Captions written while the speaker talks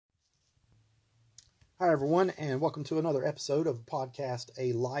Hi, everyone, and welcome to another episode of the podcast,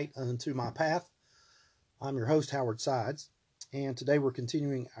 A Light Unto My Path. I'm your host, Howard Sides, and today we're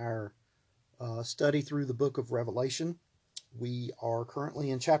continuing our study through the book of Revelation. We are currently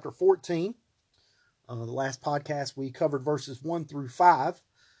in chapter 14. The last podcast, we covered verses 1 through 5.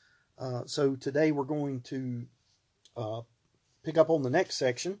 So today we're going to pick up on the next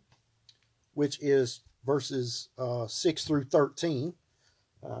section, which is verses 6 through 13.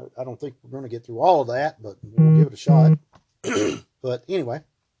 I don't think we're going to get through all of that, but we'll give it a shot. But anyway,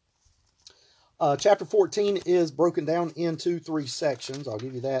 chapter 14 is broken down into 3 sections. I'll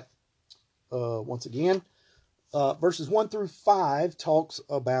give you that once again. Verses 1 through 5 talks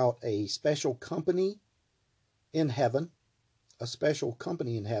about a special company in heaven. A special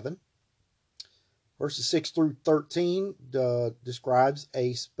company in heaven. Verses 6 through 13 describes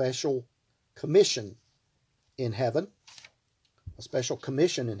a special commission in heaven. A special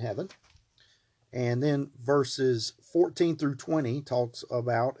commission in heaven. And then verses 14 through 20 talks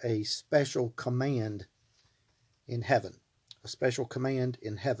about a special command in heaven. A special command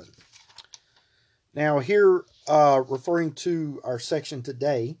in heaven. Now here, referring to our section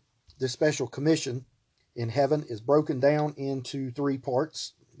today, this special commission in heaven is broken down into 3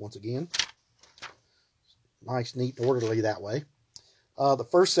 parts. Once again, nice, neat, and orderly that way. The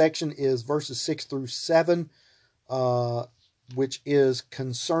first section is verses 6 through 7, which is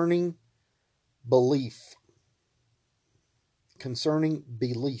concerning belief. Concerning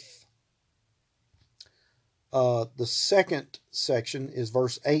belief. The second section is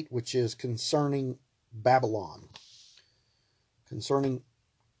verse 8, which is concerning Babylon. Concerning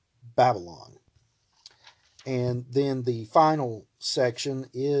Babylon. And then the final section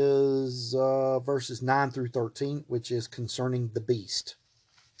is verses 9 through 13, which is concerning the beast.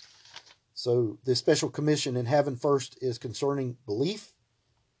 So the special commission in heaven first is concerning belief.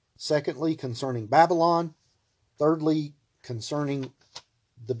 Secondly, concerning Babylon. Thirdly, concerning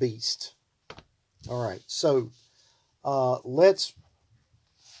the beast. All right, so let's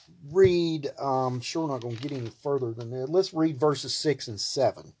read. I'm sure we're not going to get any further than that. Let's read verses 6 and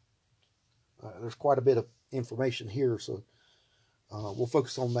 7. There's quite a bit of information here, so we'll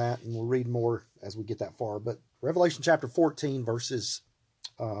focus on that, and we'll read more as we get that far. But Revelation chapter 14, verses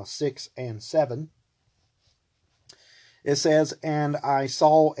 6 and 7. It says, "And I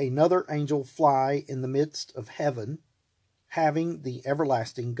saw another angel fly in the midst of heaven, having the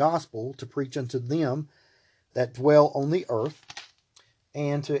everlasting gospel to preach unto them that dwell on the earth,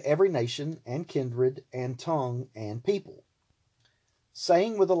 and to every nation, and kindred, and tongue, and people,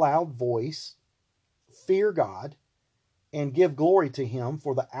 saying with a loud voice, Fear God, and give glory to him,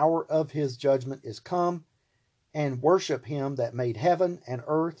 for the hour of his judgment is come, and worship him that made heaven, and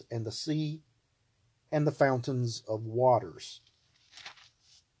earth, and the sea, and the fountains of waters."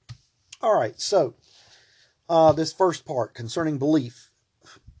 All right, so this first part concerning belief.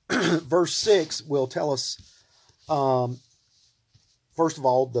 Verse 6 will tell us, first of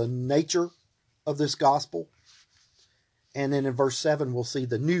all, the nature of this gospel. And then in verse 7, we'll see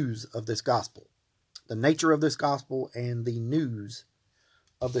the news of this gospel. The nature of this gospel and the news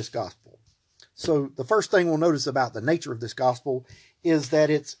of this gospel. So the first thing we'll notice about the nature of this gospel is that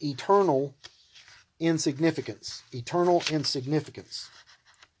it's eternal in significance. Eternal in significance.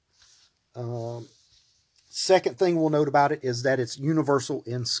 Second thing we'll note about it is that it's universal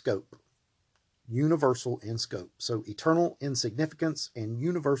in scope. Universal in scope. So eternal in significance and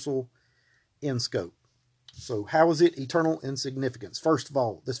universal in scope. So how is it eternal in significance? First of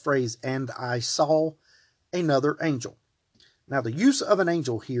all, this phrase, "and I saw another angel." Now the use of an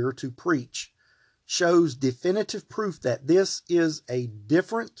angel here to preach shows definitive proof that this is a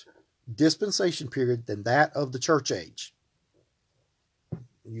different dispensation period than that of the church age.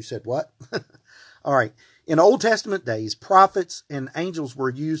 You said what? All right. In Old Testament days, prophets and angels were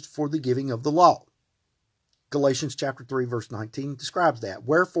used for the giving of the law. Galatians chapter 3, verse 19 describes that.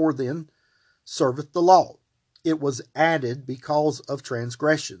 "Wherefore then serveth the law? It was added because of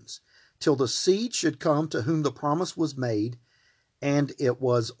transgressions, till the seed should come to whom the promise was made, and it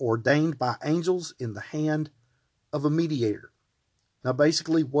was ordained by angels in the hand of a mediator." Now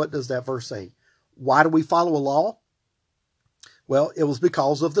basically, what does that verse say? Why do we follow a law? Well, it was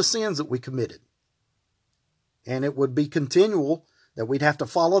because of the sins that we committed. And it would be continual that we'd have to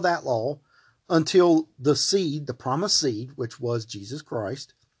follow that law until the seed, the promised seed, which was Jesus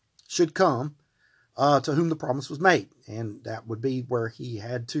Christ, should come to whom the promise was made. And that would be where he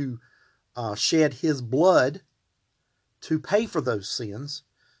had to shed his blood to pay for those sins,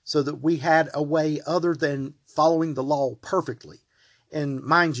 so that we had a way other than following the law perfectly. And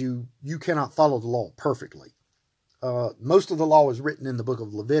mind you, you cannot follow the law perfectly. Most of the law is written in the book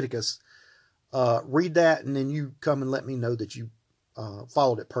of Leviticus, Read that, and then you come and let me know that you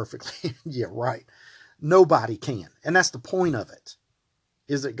followed it perfectly. Yeah, right. Nobody can. And that's the point of it,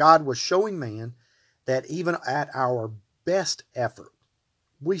 is that God was showing man that even at our best effort,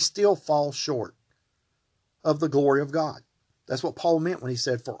 we still fall short of the glory of God. That's what Paul meant when he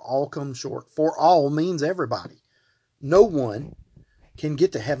said, for all come short. For all means everybody. No one can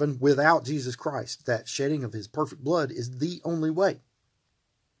get to heaven without Jesus Christ. That shedding of his perfect blood is the only way.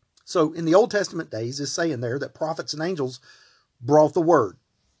 So in the Old Testament days, it's saying there that prophets and angels brought the word.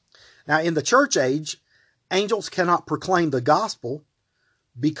 Now in the church age, angels cannot proclaim the gospel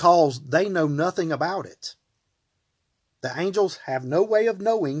because they know nothing about it. The angels have no way of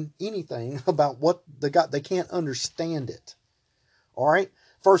knowing anything about what they can't understand it. All right.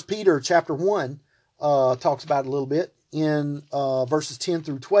 1 Peter chapter 1 talks about it a little bit in verses 10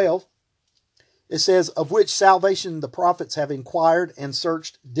 through 12. It says, of which salvation the prophets have inquired and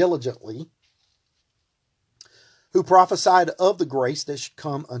searched diligently, who prophesied of the grace that should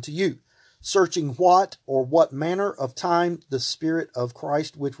come unto you, searching what or what manner of time the Spirit of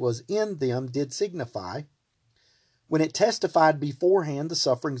Christ which was in them did signify, when it testified beforehand the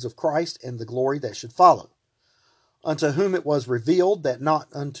sufferings of Christ and the glory that should follow, unto whom it was revealed that not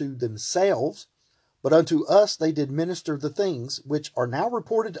unto themselves, but unto us they did minister the things which are now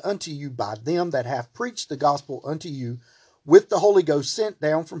reported unto you by them that have preached the gospel unto you with the Holy Ghost sent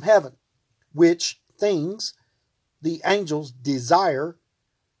down from heaven, which things the angels desire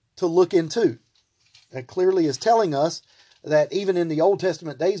to look into. That clearly is telling us that even in the Old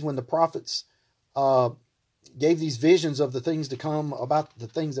Testament days, when the prophets gave these visions of the things to come, about the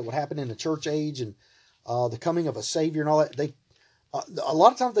things that would happen in the church age and the coming of a Savior and all that, a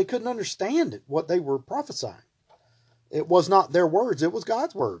lot of times they couldn't understand it, what they were prophesying. It was not their words, it was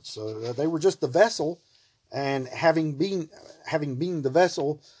God's words. So they were just the vessel, and having been the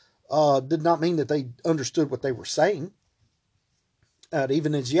vessel did not mean that they understood what they were saying.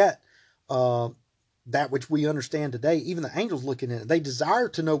 Even as yet, that which we understand today, even the angels looking at it, they desire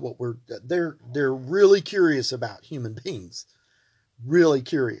to know what they're really curious about human beings. Really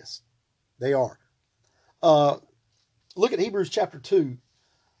curious. They are. Look at Hebrews chapter 2,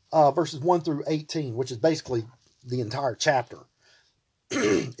 verses 1 through 18, which is basically the entire chapter.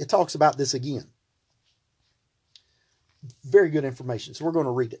 It talks about this again. Very good information. So we're going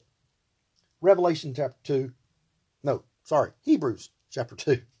to read it. Revelation chapter 2. Hebrews chapter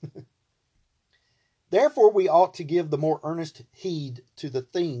 2. Therefore we ought to give the more earnest heed to the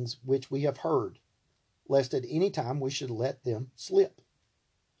things which we have heard, lest at any time we should let them slip.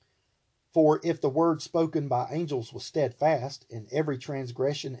 For if the word spoken by angels was steadfast, and every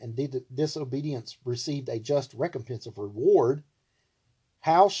transgression and disobedience received a just recompense of reward,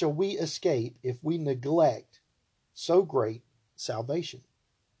 how shall we escape if we neglect so great salvation,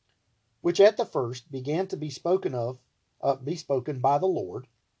 which at the first began to be spoken by the Lord,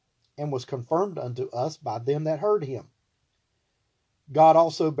 and was confirmed unto us by them that heard him, God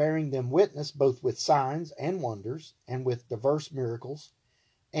also bearing them witness both with signs and wonders, and with diverse miracles,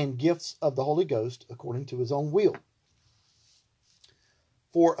 and gifts of the Holy Ghost according to his own will.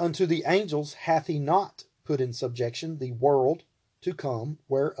 For unto the angels hath he not put in subjection the world to come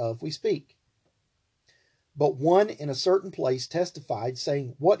whereof we speak. But one in a certain place testified,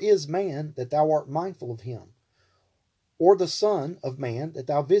 saying, what is man that thou art mindful of him? Or the son of man that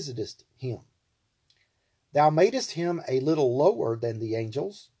thou visitest him? Thou madest him a little lower than the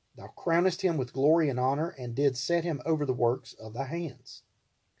angels. Thou crownest him with glory and honor, and didst set him over the works of thy hands.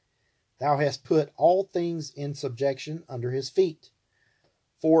 Thou hast put all things in subjection under his feet.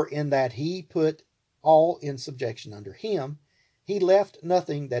 For in that he put all in subjection under him, he left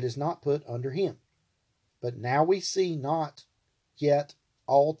nothing that is not put under him. But now we see not yet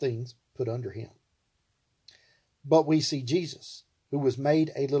all things put under him. But we see Jesus, who was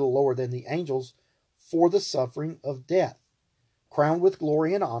made a little lower than the angels for the suffering of death, crowned with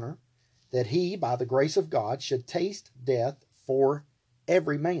glory and honor, that he, by the grace of God, should taste death for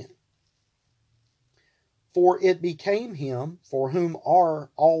every man. For it became him for whom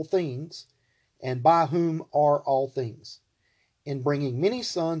are all things, and by whom are all things, in bringing many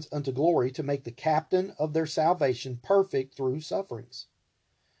sons unto glory, to make the captain of their salvation perfect through sufferings.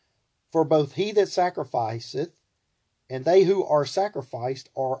 For both he that sacrificeth and they who are sacrificed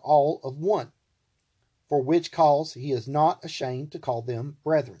are all of one, for which cause he is not ashamed to call them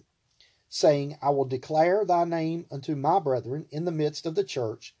brethren, saying, I will declare thy name unto my brethren, in the midst of the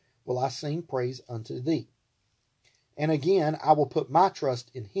church will I sing praise unto thee. And again, I will put my trust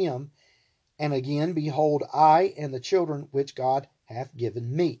in him. And again, behold, I and the children which God hath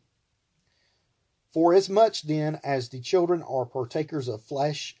given me. For as much then as the children are partakers of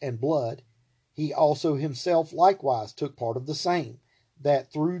flesh and blood, He also himself likewise took part of the same,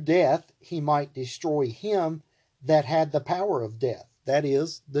 that through death he might destroy him that had the power of death, that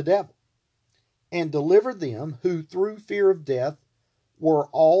is, the devil, and deliver them who through fear of death were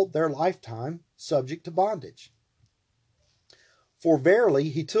all their lifetime subject to bondage. For verily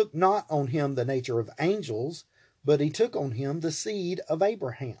he took not on him the nature of angels, but he took on him the seed of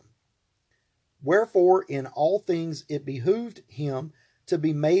Abraham. Wherefore in all things it behooved him to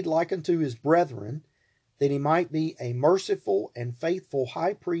be made like unto his brethren, that he might be a merciful and faithful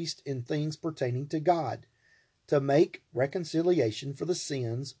high priest in things pertaining to God, to make reconciliation for the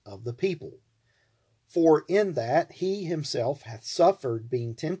sins of the people. For in that he himself hath suffered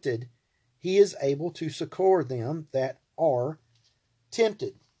being tempted, he is able to succor them that are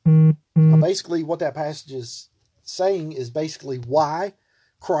tempted. Now, basically, what that passage is saying is basically why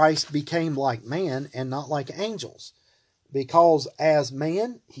Christ became like man and not like angels. Because as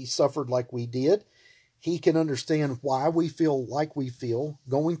man, he suffered like we did. He can understand why we feel like we feel,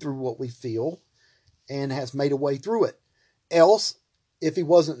 going through what we feel, and has made a way through it. Else, if he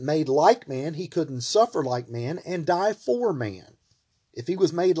wasn't made like man, he couldn't suffer like man and die for man. If he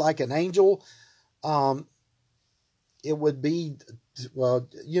was made like an angel, it would be, well,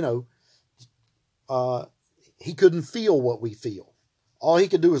 he couldn't feel what we feel. All he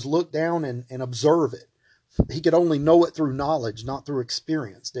could do is look down and observe it. He could only know it through knowledge, not through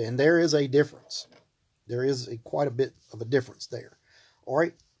experience. And there is a difference. There is quite a bit of a difference there. All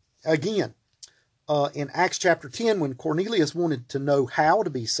right. Again, in Acts chapter 10, when Cornelius wanted to know how to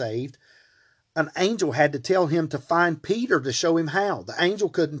be saved, an angel had to tell him to find Peter to show him how. The angel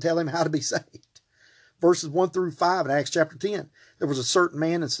couldn't tell him how to be saved. Verses 1 through 5 in Acts chapter 10. There was a certain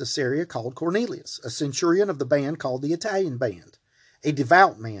man in Caesarea called Cornelius, a centurion of the band called the Italian band, a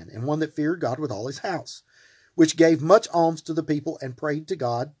devout man, and one that feared God with all his house, which gave much alms to the people and prayed to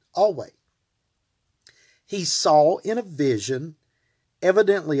God always. He saw in a vision,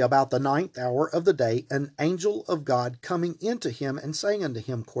 evidently about the 9th hour of the day, an angel of God coming into him and saying unto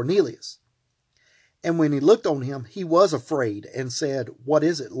him, Cornelius. And when he looked on him, he was afraid and said, What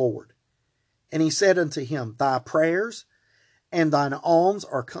is it, Lord? And he said unto him, Thy prayers and thine alms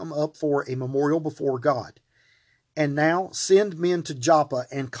are come up for a memorial before God. And now send men to Joppa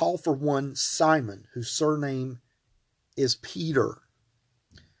and call for one Simon, whose surname is Peter.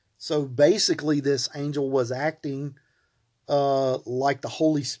 So basically this angel was acting like the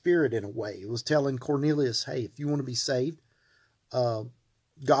Holy Spirit in a way. It was telling Cornelius, hey, if you want to be saved,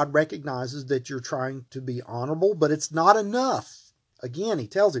 God recognizes that you're trying to be honorable, but it's not enough. Again, he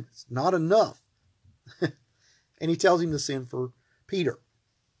tells him it's not enough. And he tells him to send for Peter.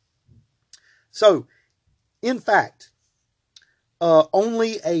 So, in fact,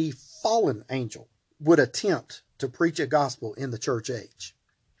 only a fallen angel would attempt to preach a gospel in the church age.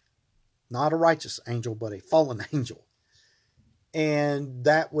 Not a righteous angel, but a fallen angel. And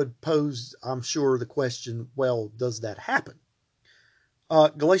that would pose, I'm sure, the question, well, does that happen?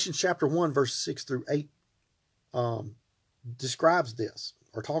 Galatians chapter 1, verse 6 through 8 describes this,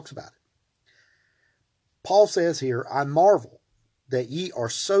 or talks about it. Paul says here, I marvel that ye are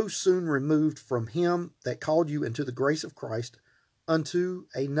so soon removed from him that called you into the grace of Christ unto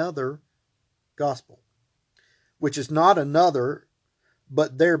another gospel, which is not another,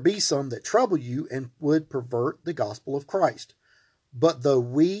 but there be some that trouble you and would pervert the gospel of Christ. But though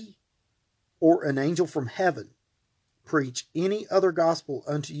we or an angel from heaven preach any other gospel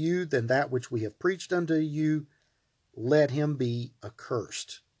unto you than that which we have preached unto you, let him be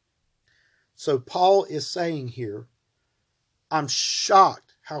accursed. So Paul is saying here, I'm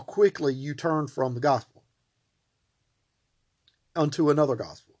shocked how quickly you turn from the gospel unto another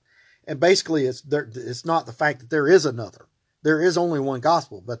gospel. And basically it's not the fact that there is another. There is only one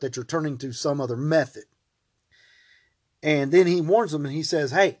gospel, but that you're turning to some other method. And then he warns them and he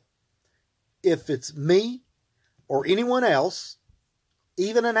says, hey, if it's me or anyone else,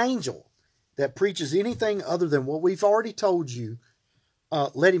 even an angel that preaches anything other than what we've already told you,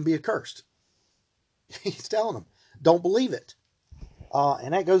 let him be accursed. He's telling them, don't believe it.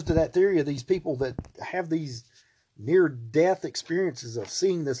 And that goes to that theory of these people that have these near-death experiences of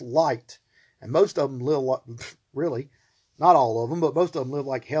seeing this light. And most of them live, really, not all of them, but most of them live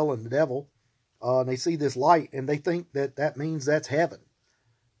like hell and the devil. And they see this light and they think that that means that's heaven.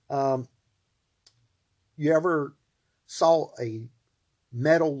 You ever saw a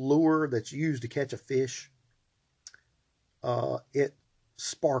metal lure that's used to catch a fish? It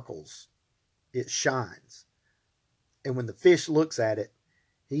sparkles. It shines. And when the fish looks at it,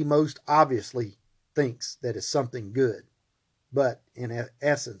 he most obviously thinks that it's something good. But in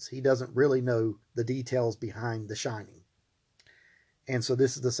essence, he doesn't really know the details behind the shining. And so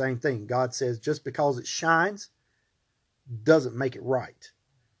this is the same thing. God says just because it shines doesn't make it right.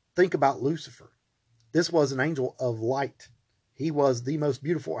 Think about Lucifer. This was an angel of light. He was the most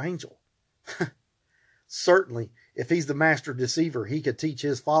beautiful angel. Certainly, if he's the master deceiver, he could teach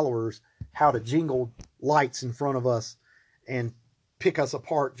his followers how to jingle lights in front of us and pick us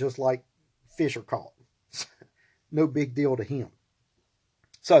apart just like fish are caught. No big deal to him.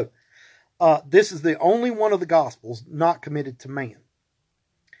 So, this is the only one of the Gospels not committed to man.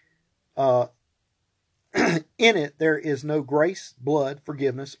 In it, there is no grace, blood,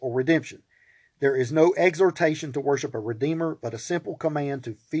 forgiveness, or redemption. There is no exhortation to worship a Redeemer, but a simple command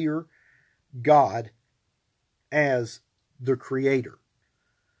to fear God as the Creator.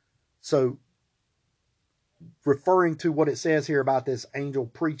 So, referring to what it says here about this angel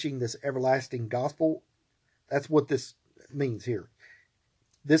preaching this everlasting gospel, that's what this means here.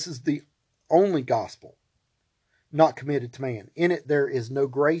 This is the only gospel not committed to man. In it, there is no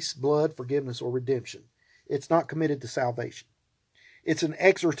grace, blood, forgiveness, or redemption. It's not committed to salvation. It's an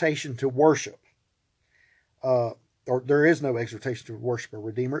exhortation to worship. Or there is no exhortation to worship a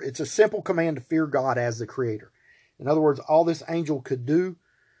Redeemer. It's a simple command to fear God as the Creator. In other words, all this angel could do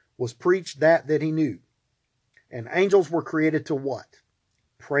was preach that he knew. And angels were created to what?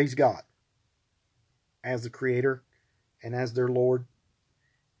 Praise God as the Creator and as their Lord.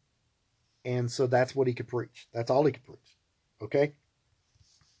 And so that's what he could preach. That's all he could preach. Okay?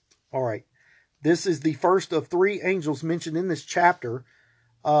 All right. This is the first of 3 angels mentioned in this chapter.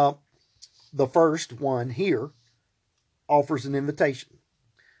 The first one here offers an invitation.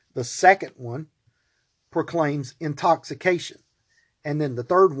 The second one proclaims intoxication. And then the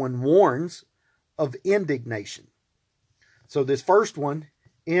third one warns of indignation. So this first one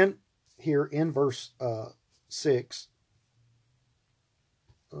in verse 6.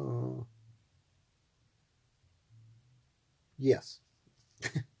 Yes.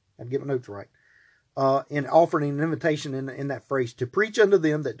 I'd get my notes right. In offering an invitation in that phrase, to preach unto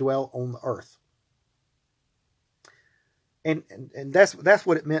them that dwell on the earth. And that's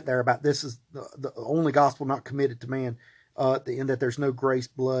what it meant there about this is the only gospel not committed to man, in that there's no grace,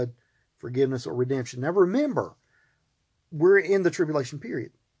 blood, forgiveness, or redemption. Now remember, we're in the tribulation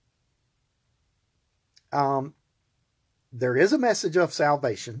period. There is a message of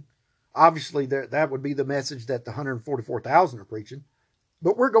salvation. Obviously, that would be the message that the 144,000 are preaching.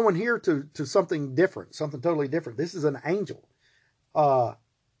 But we're going here to something different, something totally different. This is an angel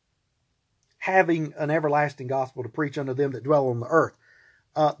having an everlasting gospel to preach unto them that dwell on the earth.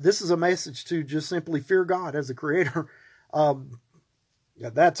 This is a message to just simply fear God as the Creator.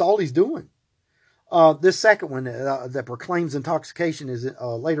 That's all he's doing. This second one that proclaims intoxication is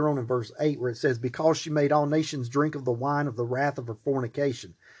later on in verse 8, where it says, because she made all nations drink of the wine of the wrath of her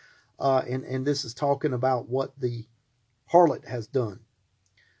fornication. And this is talking about what the harlot has done.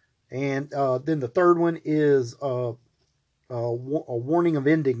 And then the third one is a warning of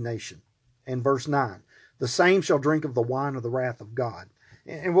indignation in verse 9. The same shall drink of the wine of the wrath of God.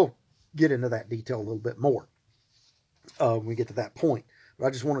 And we'll get into that detail a little bit more when we get to that point. But I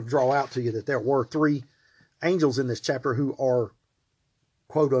just want to draw out to you that there were 3 angels in this chapter who are,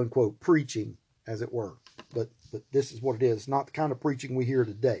 quote unquote, preaching, as it were. But this is what it is. It's not the kind of preaching we hear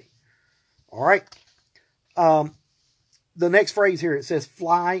today. All right. The next phrase here, it says,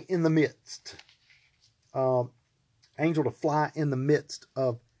 fly in the midst. Angel to fly in the midst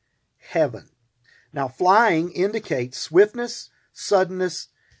of heaven. Now, flying indicates swiftness, suddenness,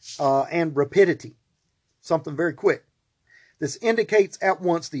 and rapidity. Something very quick. This indicates at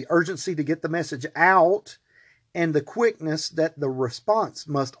once the urgency to get the message out and the quickness that the response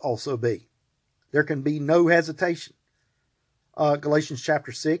must also be. There can be no hesitation. Galatians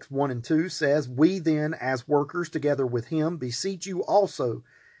chapter 6, 1 and 2 says, we then, as workers together with him, beseech you also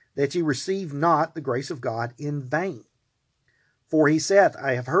that ye receive not the grace of God in vain. For he saith,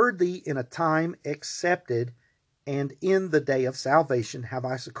 I have heard thee in a time accepted, and in the day of salvation have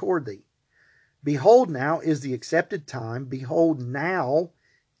I succored thee. Behold, now is the accepted time. Behold, now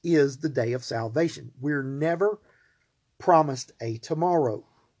is the day of salvation. We're never promised a tomorrow.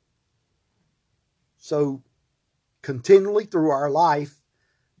 So, continually through our life,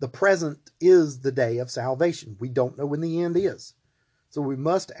 the present is the day of salvation. We don't know when the end is. So we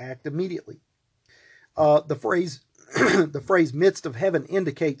must act immediately. The phrase midst of heaven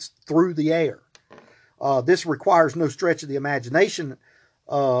indicates through the air. This requires no stretch of the imagination,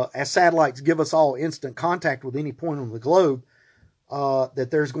 as satellites give us all instant contact with any point on the globe, that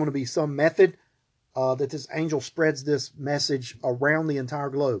there's going to be some method that this angel spreads this message around the entire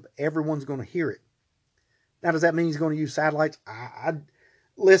globe. Everyone's going to hear it. Now, does that mean he's going to use satellites?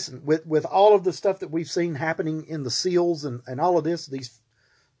 listen, with all of the stuff that we've seen happening in the seals and all of this, these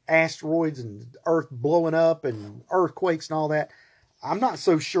asteroids and Earth blowing up and earthquakes and all that, I'm not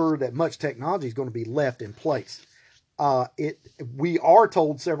so sure that much technology is going to be left in place. We are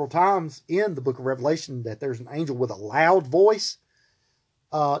told several times in the book of Revelation that there's an angel with a loud voice.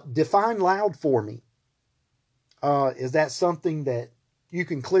 Define loud for me. Is that something that you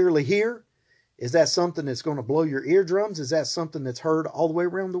can clearly hear? Is that something that's going to blow your eardrums? Is that something that's heard all the way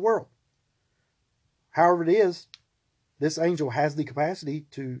around the world? However it is, this angel has the capacity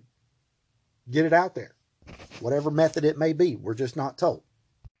to get it out there. Whatever method it may be, we're just not told.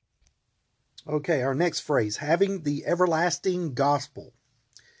 Okay, our next phrase, having the everlasting gospel.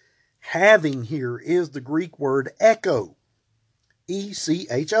 Having here is the Greek word echo.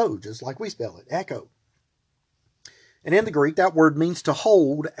 E-C-H-O, just like we spell it, echo. And in the Greek, that word means to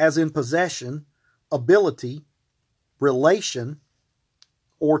hold, as in possession, ability, relation,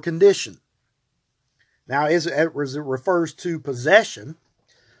 or condition. Now, as it refers to possession,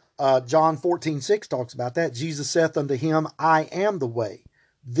 John 14:6 talks about that. Jesus saith unto him, I am the way,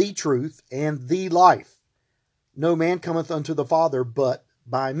 the truth, and the life. No man cometh unto the Father but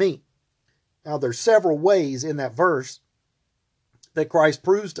by me. Now, there's several ways in that verse that Christ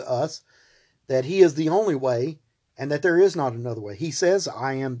proves to us that he is the only way and that there is not another way. He says,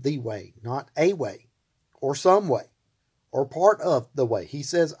 I am the way, not a way, or some way, or part of the way. He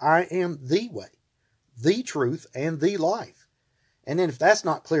says, I am the way, the truth, and the life. And then if that's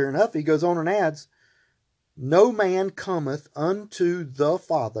not clear enough, he goes on and adds, no man cometh unto the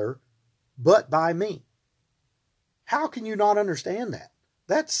Father but by me. How can you not understand that?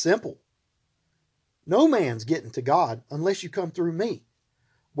 That's simple. No man's getting to God unless you come through me.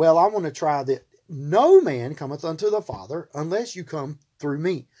 Well, I want to try that. No man cometh unto the Father unless you come through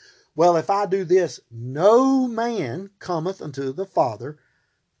me. Well, if I do this, no man cometh unto the Father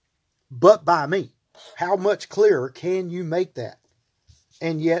but by me. How much clearer can you make that?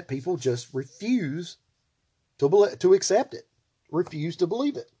 And yet people just refuse to accept it, refuse to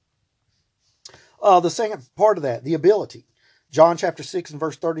believe it. The second part of that, the ability. John chapter 6 and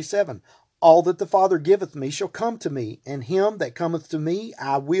verse 37. All that the Father giveth me shall come to me, and him that cometh to me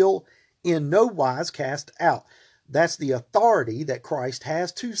I will in no wise cast out. That's the authority that Christ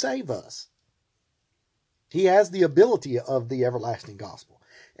has to save us. He has the ability of the everlasting gospel.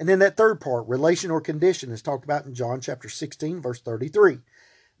 And then that third part, relation or condition, is talked about in John chapter 16, verse 33.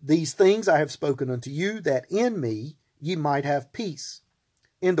 These things I have spoken unto you, that in me ye might have peace.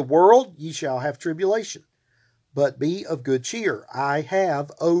 In the world ye shall have tribulation, but be of good cheer. I have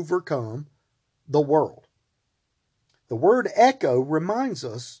overcome the world. The word echo reminds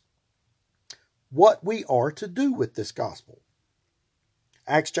us what we are to do with this gospel.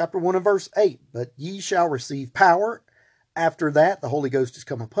 Acts chapter 1 and verse 8, but ye shall receive power. After that, the Holy Ghost is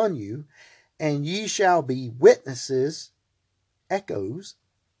come upon you, and ye shall be witnesses, echoes,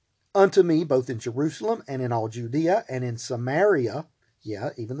 unto me, both in Jerusalem and in all Judea and in Samaria, yeah,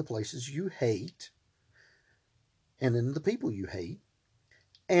 even the places you hate, and in the people you hate,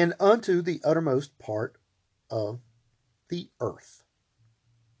 and unto the uttermost part of the earth.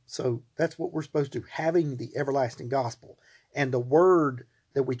 So that's what we're supposed to, having the everlasting gospel. And the word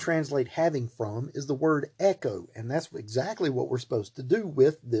that we translate having from is the word echo. And that's exactly what we're supposed to do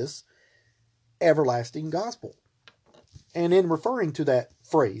with this everlasting gospel. And in referring to that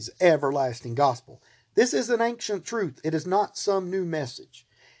phrase, everlasting gospel, this is an ancient truth. It is not some new message.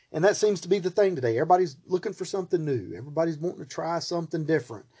 And that seems to be the thing today. Everybody's looking for something new. Everybody's wanting to try something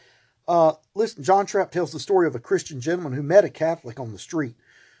different. Listen, John Trapp tells the story of a Christian gentleman who met a Catholic on the street,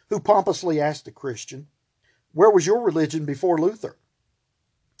 who pompously asked the Christian, where was your religion before Luther?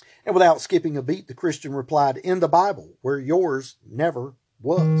 And without skipping a beat, the Christian replied, in the Bible, where yours never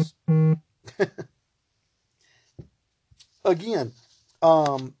was. Again,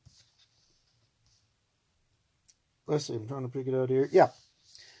 let's see, I'm trying to pick it out here. Yeah,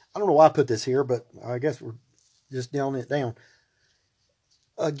 I don't know why I put this here, but I guess we're just nailing it down.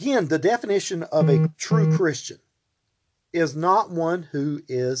 Again, the definition of a true Christian is not one who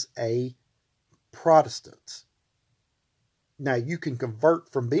is a Protestant. Now, you can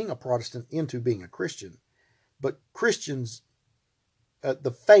convert from being a Protestant into being a Christian, but Christians,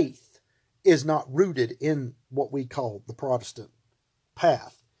 the faith is not rooted in what we call the Protestant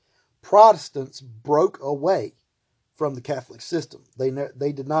path. Protestants broke away from the Catholic system.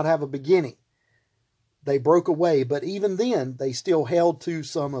 They did not have a beginning. They broke away, but even then, they still held to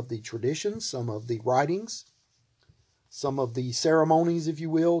some of the traditions, some of the writings, some of the ceremonies, if you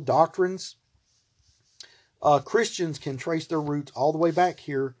will, doctrines. Christians can trace their roots all the way back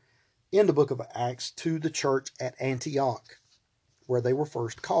here in the book of Acts to the church at Antioch. where they were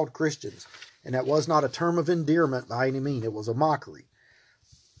first called Christians. And that was not a term of endearment by any means. It was a mockery.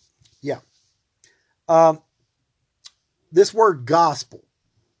 Yeah. This word gospel.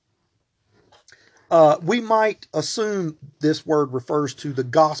 We might assume this word refers to the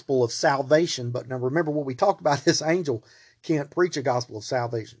gospel of salvation, but now remember what we talked about, this angel can't preach a gospel of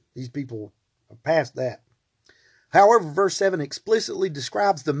salvation. These people are past that. However, verse 7 explicitly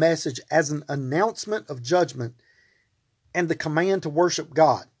describes the message as an announcement of judgment and the command to worship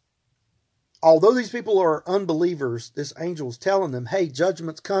God. Although these people are unbelievers, this angel is telling them, hey,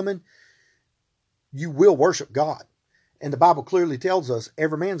 judgment's coming. You will worship God. And the Bible clearly tells us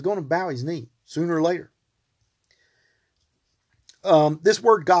every man's going to bow his knee sooner or later. This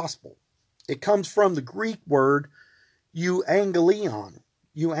word gospel, it comes from the Greek word euangelion.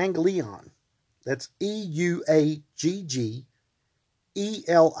 Euangelion. That's Euaggelion.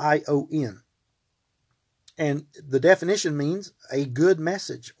 And the definition means a good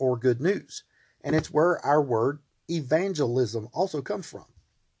message or good news. And it's where our word evangelism also comes from.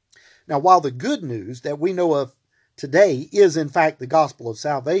 Now, while the good news that we know of today is in fact the gospel of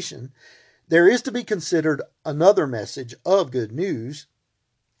salvation, there is to be considered another message of good news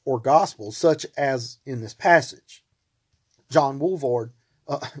or gospel, such as in this passage. John Walvoord,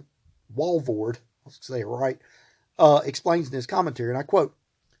 I'll say it right, explains in his commentary, and I quote,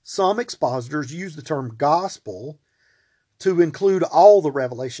 some expositors use the term gospel to include all the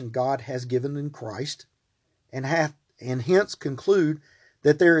revelation God has given in Christ, and hence conclude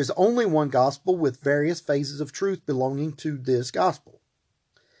that there is only one gospel with various phases of truth belonging to this gospel.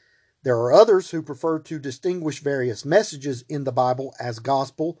 There are others who prefer to distinguish various messages in the Bible as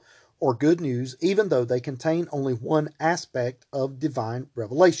gospel or good news, even though they contain only one aspect of divine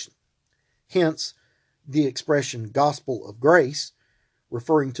revelation. Hence, the expression gospel of grace,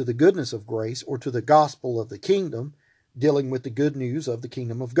 referring to the goodness of grace, or to the gospel of the kingdom, dealing with the good news of the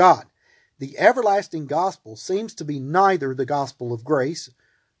kingdom of God. The everlasting gospel seems to be neither the gospel of grace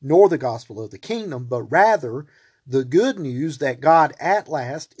nor the gospel of the kingdom, but rather the good news that God at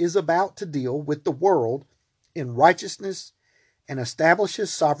last is about to deal with the world in righteousness and establish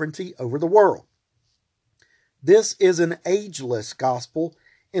his sovereignty over the world. This is an ageless gospel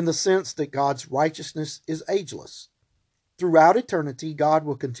in the sense that God's righteousness is ageless. Throughout eternity, God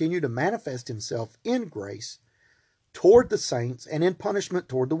will continue to manifest himself in grace toward the saints and in punishment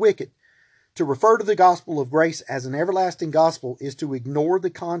toward the wicked. To refer to the gospel of grace as an everlasting gospel is to ignore the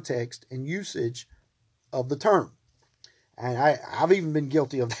context and usage of the term. And I've even been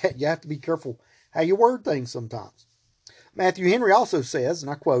guilty of that. You have to be careful how you word things sometimes. Matthew Henry also says, and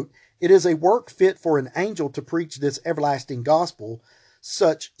I quote, "It is a work fit for an angel to preach this everlasting gospel.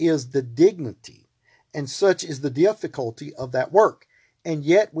 Such is the dignity and such is the difficulty of that work. And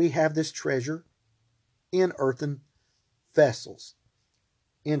yet we have this treasure in earthen vessels."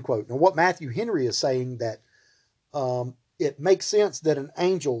 End quote. Now, what Matthew Henry is saying that it makes sense that an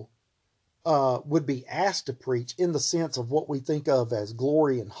angel would be asked to preach in the sense of what we think of as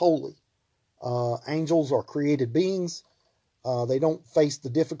glory and holy. Angels are created beings. They don't face the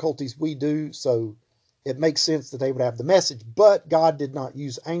difficulties we do, so it makes sense that they would have the message. But God did not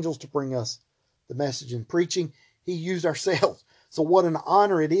use angels to bring us the message in preaching. He used ourselves. So what an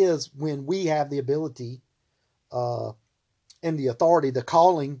honor it is when we have the ability and the authority, the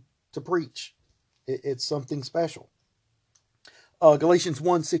calling to preach. It's something special. Galatians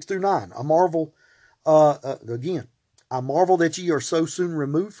 1, 6 through 9. I marvel that ye are so soon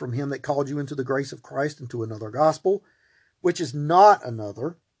removed from him that called you into the grace of Christ into another gospel, which is not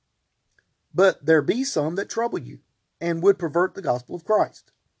another. But there be some that trouble you, and would pervert the gospel of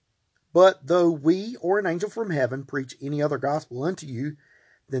Christ. But though we or an angel from heaven preach any other gospel unto you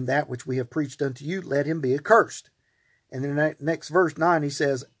than that which we have preached unto you, let him be accursed. And in the next verse 9, he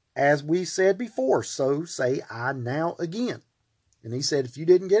says, as we said before, so say I now again. And he said, if you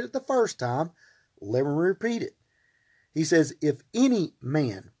didn't get it the first time, let me repeat it. He says, if any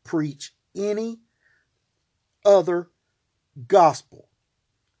man preach any other gospel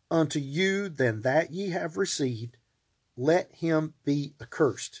unto you than that ye have received, let him be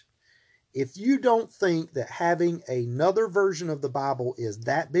accursed. If you don't think that having another version of the Bible is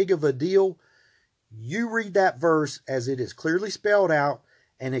that big of a deal, you read that verse as it is clearly spelled out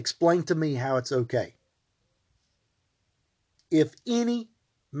and explain to me how it's okay. If any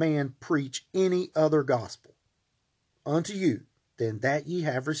man preach any other gospel unto you than that ye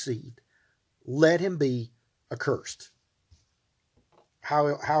have received, let him be accursed.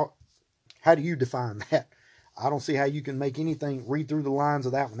 How do you define that? I don't see how you can make anything read through the lines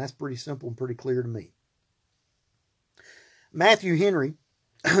of that one. That's pretty simple and pretty clear to me. Matthew Henry,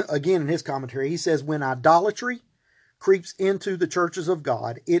 again in his commentary, he says, when idolatry, creeps into the churches of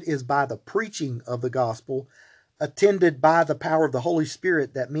God, it is by the preaching of the gospel, attended by the power of the Holy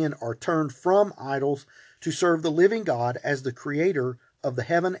Spirit, that men are turned from idols to serve the living God as the creator of the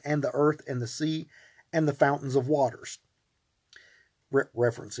heaven and the earth and the sea and the fountains of waters.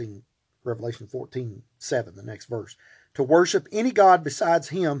 Referencing Revelation 14:7, the next verse. To worship any god besides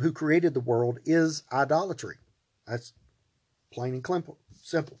him who created the world is idolatry. That's plain and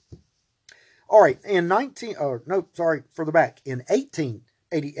simple. All right, in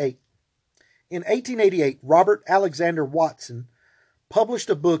 1888. In 1888, Robert Alexander Watson published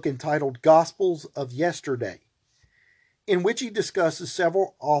a book entitled Gospels of Yesterday, in which he discusses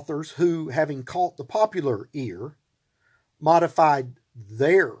several authors who, having caught the popular ear, modified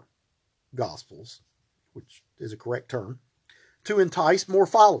their Gospels, which is a correct term, to entice more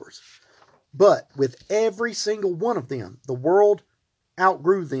followers. But with every single one of them, the world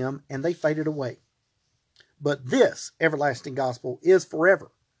outgrew them and they faded away. But this everlasting gospel is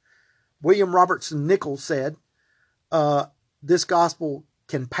forever. William Robertson Nichols said, this gospel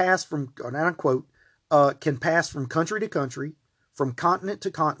can pass from, and I quote, can pass from country to country, from continent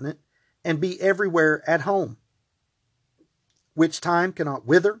to continent, and be everywhere at home, which time cannot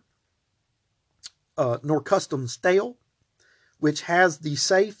wither, nor custom stale, which has the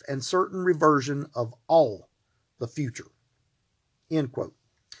safe and certain reversion of all the future. End quote.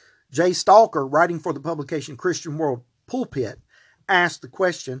 J. Stalker, writing for the publication Christian World Pulpit, asked the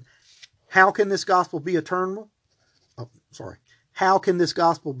question, how can this gospel be eternal? How can this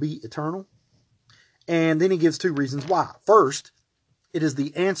gospel be eternal? And then he gives two reasons why. First, it is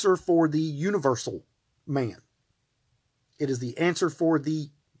the answer for the universal man. It is the answer for the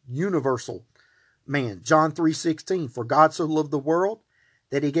universal man. John 3:16, for God so loved the world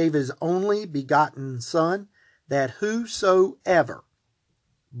that he gave his only begotten Son, that whosoever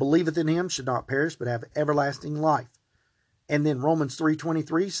believeth in him should not perish, but have everlasting life. And then Romans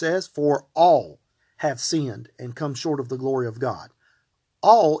 3:23 says, for all have sinned and come short of the glory of God.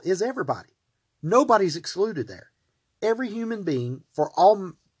 All is everybody. Nobody's excluded there. Every human being for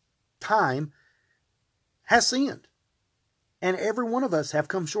all time has sinned. And every one of us have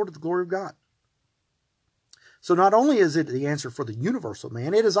come short of the glory of God. So not only is it the answer for the universal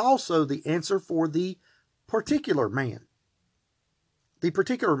man, it is also the answer for the particular man. The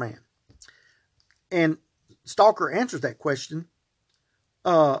particular man. And Stalker answers that question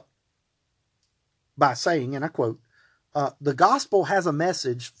by saying, and I quote, the gospel has a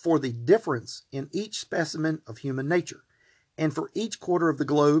message for the difference in each specimen of human nature, and for each quarter of the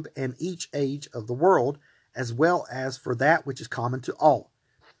globe and each age of the world, as well as for that which is common to all.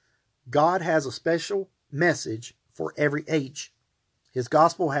 God has a special message for every age. His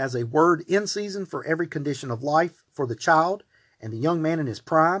gospel has a word in season for every condition of life, for the child and the young man in his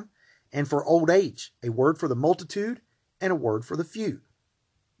prime, and for old age, a word for the multitude and a word for the few.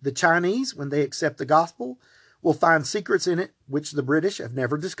 The Chinese, when they accept the gospel, will find secrets in it which the British have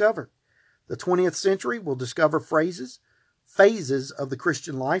never discovered. The 20th century will discover phases of the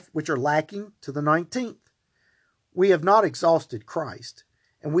Christian life which are lacking to the 19th. We have not exhausted Christ,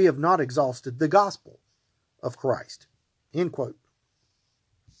 and we have not exhausted the gospel of Christ. End quote.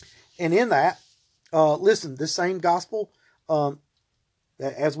 And in that, listen, this same gospel,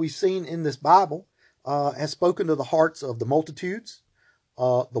 as we've seen in this Bible, has spoken to the hearts of the multitudes,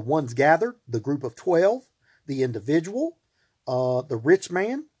 the ones gathered, the group of 12, the individual, the rich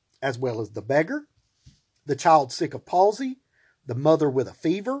man, as well as the beggar, the child sick of palsy, the mother with a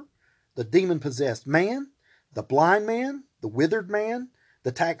fever, the demon-possessed man, the blind man, the withered man,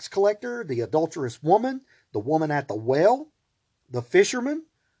 the tax collector, the adulterous woman, the woman at the well, the fisherman,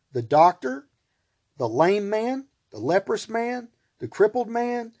 the doctor, the lame man, the leprous man, the crippled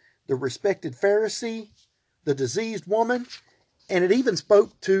man, the respected Pharisee, the diseased woman, and it even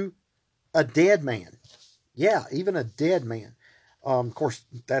spoke to a dead man. Yeah, even a dead man. Of course,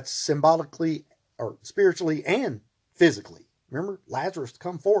 that's symbolically or spiritually and physically. Remember, Lazarus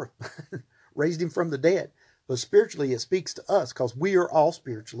come forth, raised him from the dead. But spiritually, it speaks to us because we are all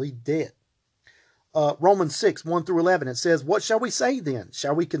spiritually dead. Romans 6:1-11, it says, what shall we say then?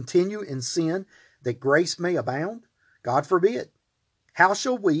 Shall we continue in sin that grace may abound? God forbid. How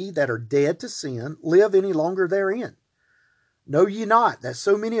shall we that are dead to sin live any longer therein? Know ye not that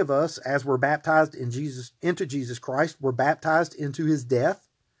so many of us, as were baptized into Jesus Christ, were baptized into his death?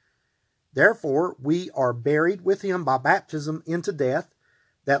 Therefore we are buried with him by baptism into death,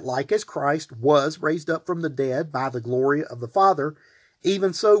 that like as Christ was raised up from the dead by the glory of the Father,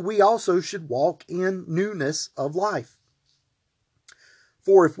 even so we also should walk in newness of life.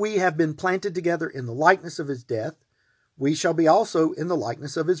 For if we have been planted together in the likeness of his death, we shall be also in the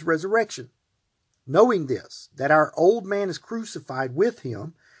likeness of his resurrection. knowing this, that our old man is crucified with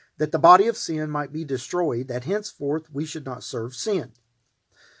him, that the body of sin might be destroyed, that henceforth we should not serve sin.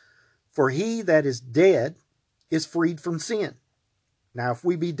 For he that is dead is freed from sin. Now if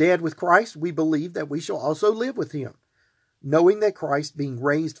we be dead with Christ, we believe that we shall also live with him, knowing that Christ, being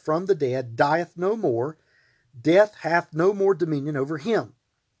raised from the dead, dieth no more, death hath no more dominion over him.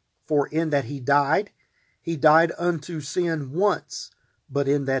 For in that he died unto sin once, but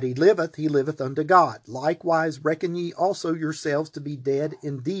in that he liveth unto God. Likewise reckon ye also yourselves to be dead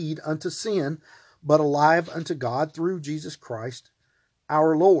indeed unto sin, but alive unto God through Jesus Christ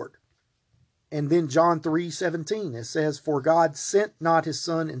our Lord. And then John 3:17, it says, For God sent not his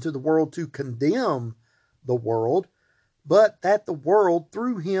Son into the world to condemn the world, but that the world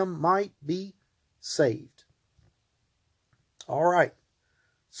through him might be saved. All right.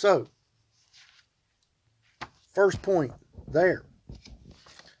 So, first point there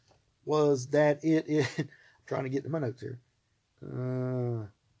was that it is, I'm trying to get to my notes here.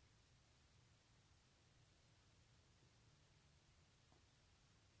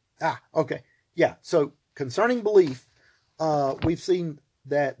 Okay. Yeah, so concerning belief, we've seen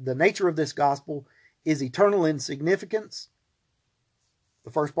that the nature of this gospel is eternal in significance,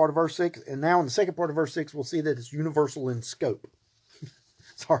 the first part of verse 6, and now in the second part of verse 6, we'll see that it's universal in scope.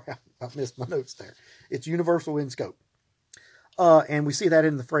 Sorry, I missed my notes there. It's universal in scope. And we see that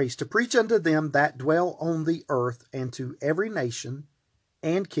in the phrase, to preach unto them that dwell on the earth, and to every nation,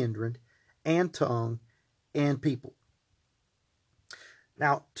 and kindred, and tongue, and people.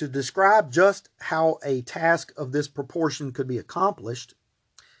 Now, to describe just how a task of this proportion could be accomplished,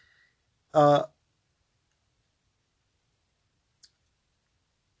 let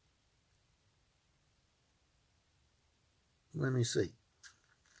me see.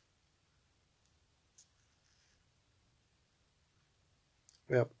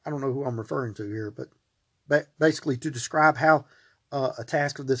 Well, I don't know who I'm referring to here, but basically to describe how a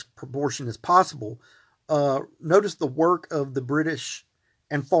task of this proportion is possible, notice the work of the British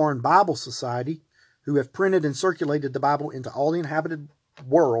and Foreign Bible Society, who have printed and circulated the Bible into all the inhabited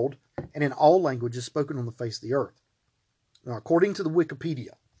world and in all languages spoken on the face of the earth. Now, according to the Wikipedia,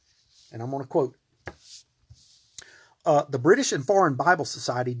 and I'm going to quote, the British and Foreign Bible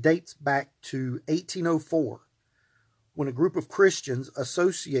Society dates back to 1804, when a group of Christians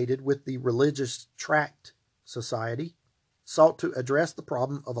associated with the Religious Tract Society sought to address the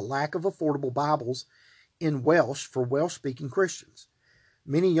problem of a lack of affordable Bibles in Welsh for Welsh-speaking Christians.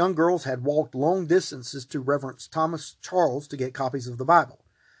 Many young girls had walked long distances to Reverend Thomas Charles to get copies of the Bible.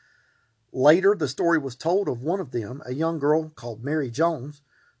 Later, the story was told of one of them, a young girl called Mary Jones,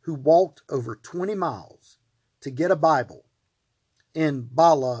 who walked over 20 miles to get a Bible in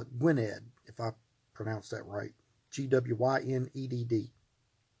Bala Gwynedd, if I pronounced that right, Gwynedd.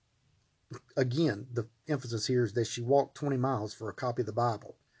 Again, the emphasis here is that she walked 20 miles for a copy of the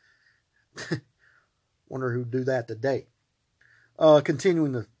Bible. Wonder who'd do that today.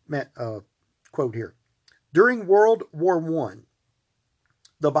 Continuing the quote here. During World War I,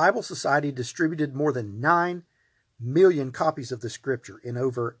 the Bible Society distributed more than 9 million copies of the Scripture in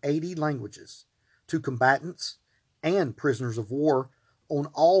over 80 languages to combatants and prisoners of war on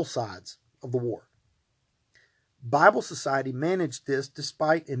all sides of the war. Bible Society managed this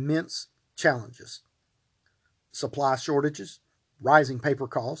despite immense challenges: supply shortages, rising paper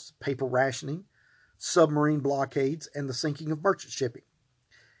costs, paper rationing, submarine blockades, and the sinking of merchant shipping.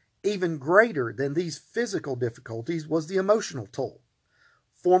 Even greater than these physical difficulties was the emotional toll.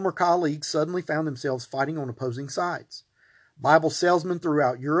 Former colleagues suddenly found themselves fighting on opposing sides. Bible salesmen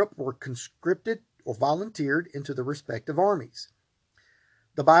throughout Europe were conscripted or volunteered into the respective armies.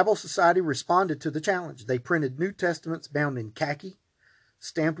 The Bible Society responded to the challenge. They printed New Testaments bound in khaki,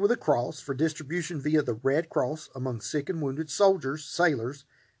 stamped with a cross for distribution via the Red Cross among sick and wounded soldiers, sailors,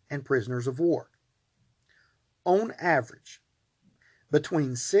 and prisoners of war. On average,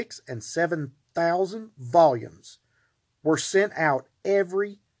 between 6,000 and 7,000 volumes were sent out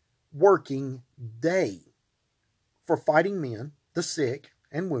every working day for fighting men, the sick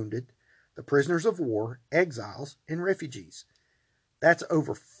and wounded, the prisoners of war, exiles, and refugees. That's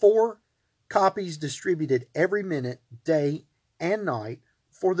over 4 copies distributed every minute, day, and night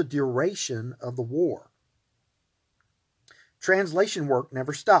for the duration of the war. Translation work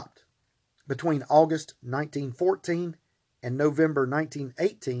never stopped. Between August 1914 and November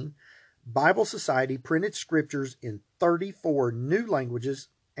 1918, Bible Society printed scriptures in 34 new languages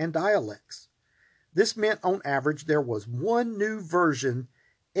and dialects. This meant on average there was 1 new version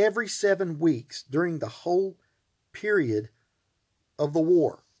every 7 weeks during the whole period of the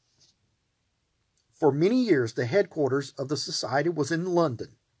war. For many years, the headquarters of the society was in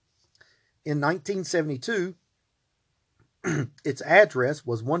London. In 1972, its address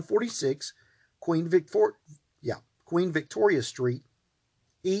was 146 Queen Victoria Street,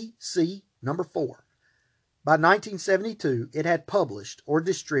 EC number 4. By 1972, it had published or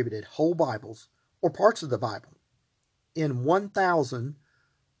distributed whole Bibles or parts of the Bible in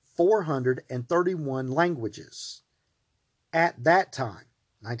 1,431 languages. At that time,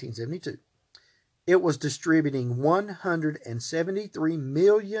 1972, it was distributing 173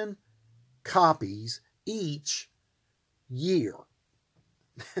 million copies each year.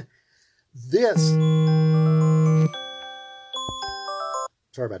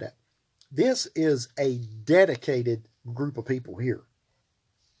 Sorry about that. This is a dedicated group of people here.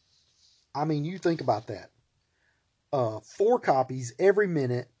 I mean, you think about that. 4 copies every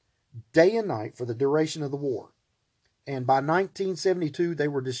minute, day and night for the duration of the war. And by 1972, they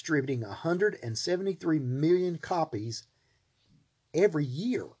were distributing 173 million copies every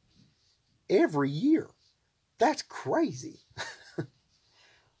year. Every year. That's crazy.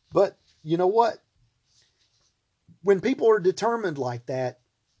 But you know what? When people are determined like that,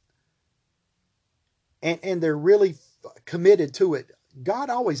 and they're really committed to it, God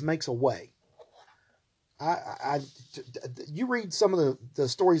always makes a way. You read some of the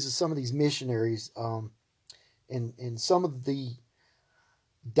stories of some of these missionaries, and some of the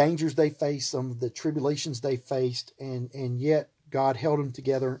dangers they faced, some of the tribulations they faced, and yet God held them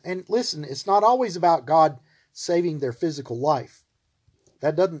together. And listen, it's not always about God saving their physical life.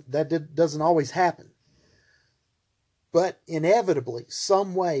 That doesn't always happen. But inevitably,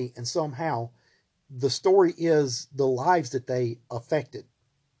 some way and somehow, the story is the lives that they affected.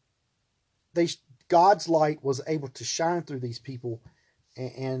 God's light was able to shine through these people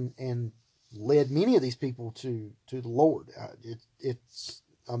and led many of these people to the Lord. It's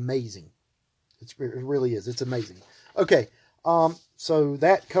amazing. It really is. It's amazing. Okay, so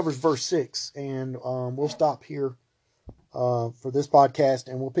that covers verse 6, and we'll stop here for this podcast,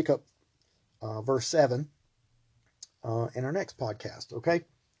 and we'll pick up verse 7 in our next podcast. Okay,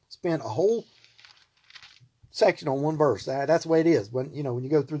 spend a whole section on one verse. That's the way it is. When you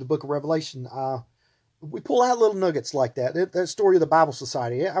go through the book of Revelation, we pull out little nuggets like that. That story of the Bible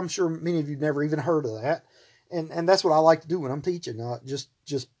Society. I'm sure many of you never even heard of that, and that's what I like to do when I'm teaching. Just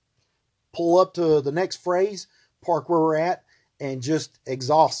pull up to the next phrase, park where we're at, and just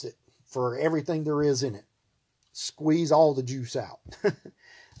exhaust it for everything there is in it. Squeeze all the juice out.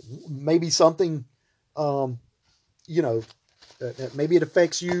 Maybe something, maybe it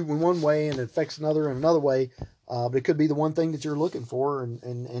affects you in one way and it affects another in another way, but it could be the one thing that you're looking for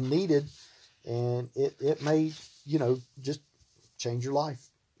and needed, and it may, just change your life.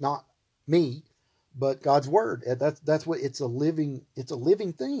 Not me, but God's word. That's what it's a living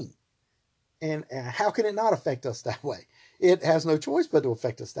thing. And how can it not affect us that way? It has no choice but to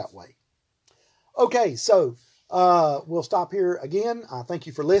affect us that way. Okay, so we'll stop here again. Thank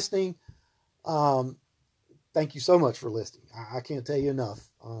you for listening. Thank you so much for listening. I can't tell you enough.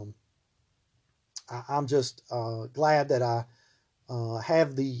 I'm just glad that I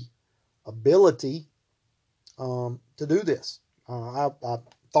have the ability to do this. I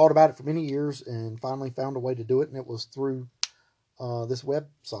thought about it for many years and finally found a way to do it, and it was through this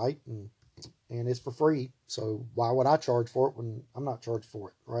website, and it's for free. So why would I charge for it when I'm not charged for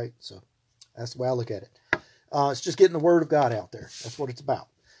it, right? So that's the way I look at it. It's just getting the word of God out there. That's what it's about.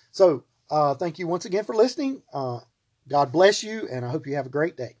 So thank you once again for listening. God bless you, and I hope you have a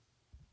great day.